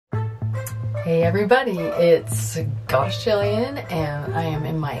Hey everybody, it's Goddess Jillian and I am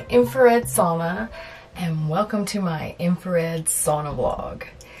in my infrared sauna and welcome to my infrared sauna vlog.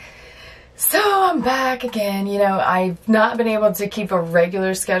 So I'm back again. You know, I've not been able to keep a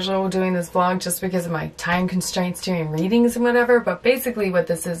regular schedule doing this vlog just because of my time constraints doing readings and whatever, but basically what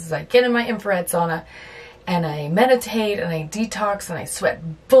this is I get in my infrared sauna and I meditate and I detox and I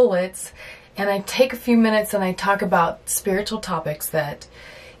sweat bullets and I take a few minutes and I talk about spiritual topics that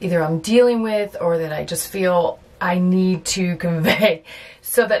either I'm dealing with or that I just feel I need to convey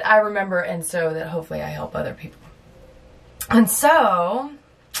so that I remember and so that hopefully I help other people. And so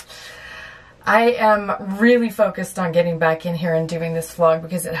I am really focused on getting back in here and doing this vlog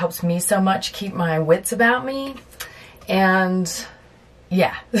because it helps me so much keep my wits about me. And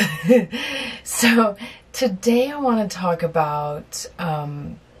yeah. So today I want to talk about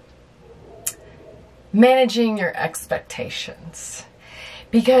managing your expectations.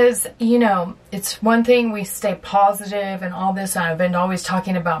 Because, you know, it's one thing we stay positive and all this, and I've been always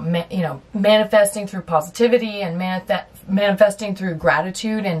talking about, you know, manifesting through positivity and manifesting through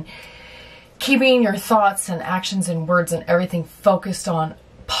gratitude and keeping your thoughts and actions and words and everything focused on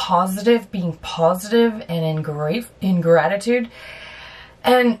positive, being positive and in gratitude.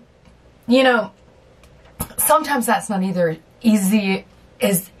 And, you know, sometimes that's not either as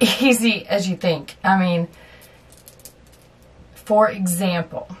easy as you think. I mean, for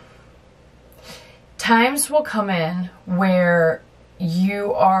example, times will come in where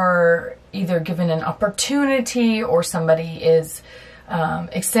you are either given an opportunity or somebody is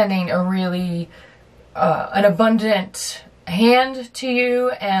extending a really an abundant hand to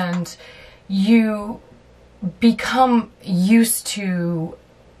you, and you become used to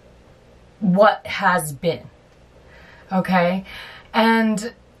what has been, okay?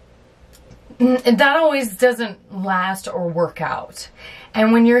 And that always doesn't last or work out.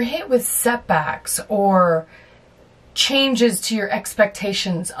 And when you're hit with setbacks or changes to your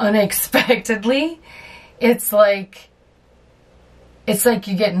expectations unexpectedly, it's like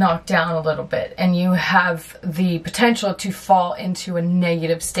you get knocked down a little bit and you have the potential to fall into a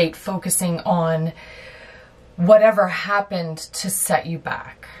negative state, focusing on whatever happened to set you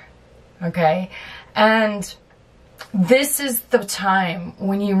back. Okay? And this is the time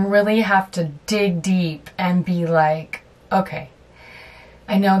when you really have to dig deep and be like, okay,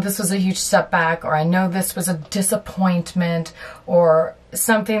 I know this was a huge setback, or I know this was a disappointment, or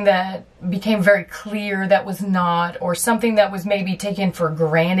something that became very clear that was not, or something that was maybe taken for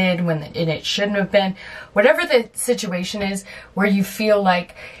granted when it shouldn't have been. Whatever the situation is where you feel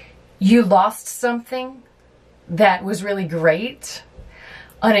like you lost something that was really great,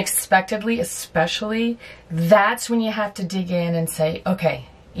 unexpectedly especially, that's when you have to dig in and say, okay,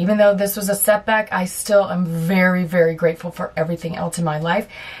 even though this was a setback, I still am very, very grateful for everything else in my life.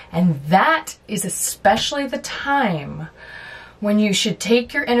 And that is especially the time when you should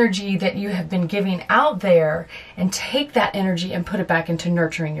take your energy that you have been giving out there and take that energy and put it back into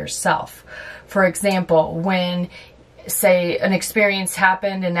nurturing yourself. For example, when, say, an experience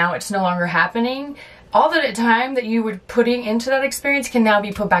happened and now it's no longer happening, all the time that you were putting into that experience can now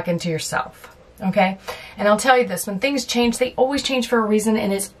be put back into yourself, okay? And I'll tell you this, when things change, they always change for a reason,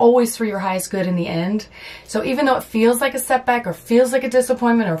 and it's always for your highest good in the end. So even though it feels like a setback or feels like a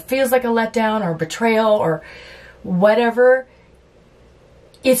disappointment or feels like a letdown or betrayal or whatever,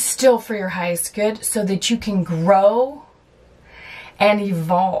 it's still for your highest good so that you can grow and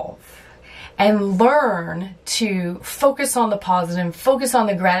evolve and learn to focus on the positive, focus on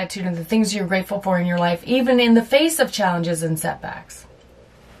the gratitude and the things you're grateful for in your life, even in the face of challenges and setbacks.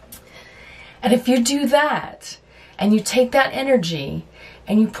 And if you do that, and you take that energy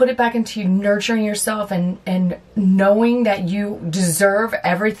and you put it back into nurturing yourself and knowing that you deserve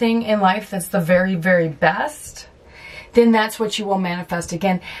everything in life that's the very, very best, then that's what you will manifest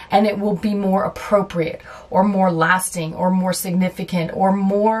again. And it will be more appropriate or more lasting or more significant or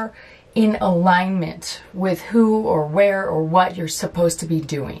more in alignment with who or where or what you're supposed to be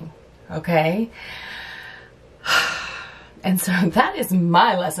doing. Okay? And so that is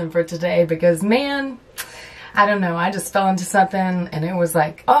my lesson for today, because man, I don't know, I just fell into something and it was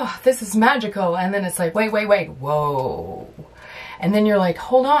like, oh, this is magical. And then it's like, wait, whoa. And then you're like,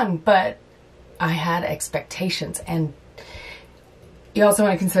 hold on, but I had expectations. And you also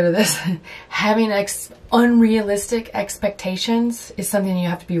want to consider this, having unrealistic expectations is something you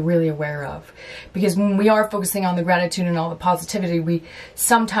have to be really aware of. Because when we are focusing on the gratitude and all the positivity, we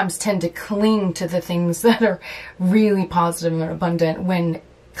sometimes tend to cling to the things that are really positive and abundant, when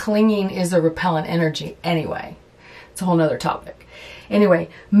clinging is a repellent energy anyway. It's a whole nother topic. Anyway,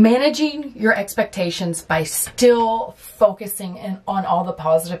 managing your expectations by still focusing on all the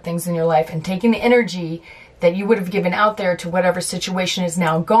positive things in your life and taking the energy that you would have given out there to whatever situation is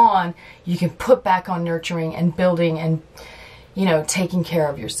now gone, you can put back on nurturing and building and, you know, taking care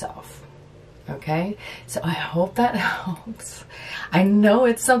of yourself. Okay? So I hope that helps. I know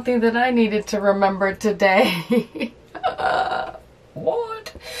it's something that I needed to remember today.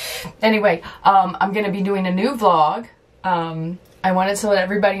 What? Anyway, I'm going to be doing a new vlog. I wanted to let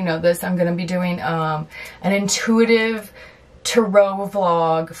everybody know this. I'm going to be doing an intuitive tarot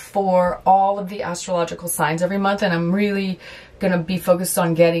vlog for all of the astrological signs every month, and I'm really going to be focused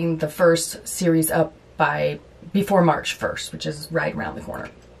on getting the first series up before March 1st, which is right around the corner.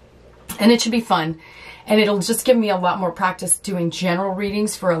 And it should be fun, and it'll just give me a lot more practice doing general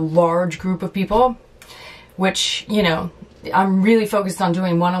readings for a large group of people, which, you know, I'm really focused on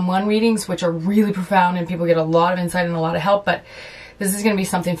doing one-on-one readings, which are really profound and people get a lot of insight and a lot of help. But this is going to be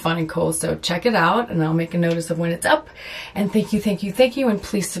something fun and cool. So check it out, and I'll make a notice of when it's up. And thank you, thank you, thank you. And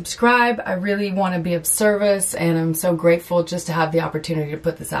please subscribe. I really want to be of service, and I'm so grateful just to have the opportunity to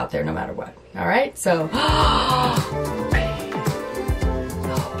put this out there no matter what. All right. So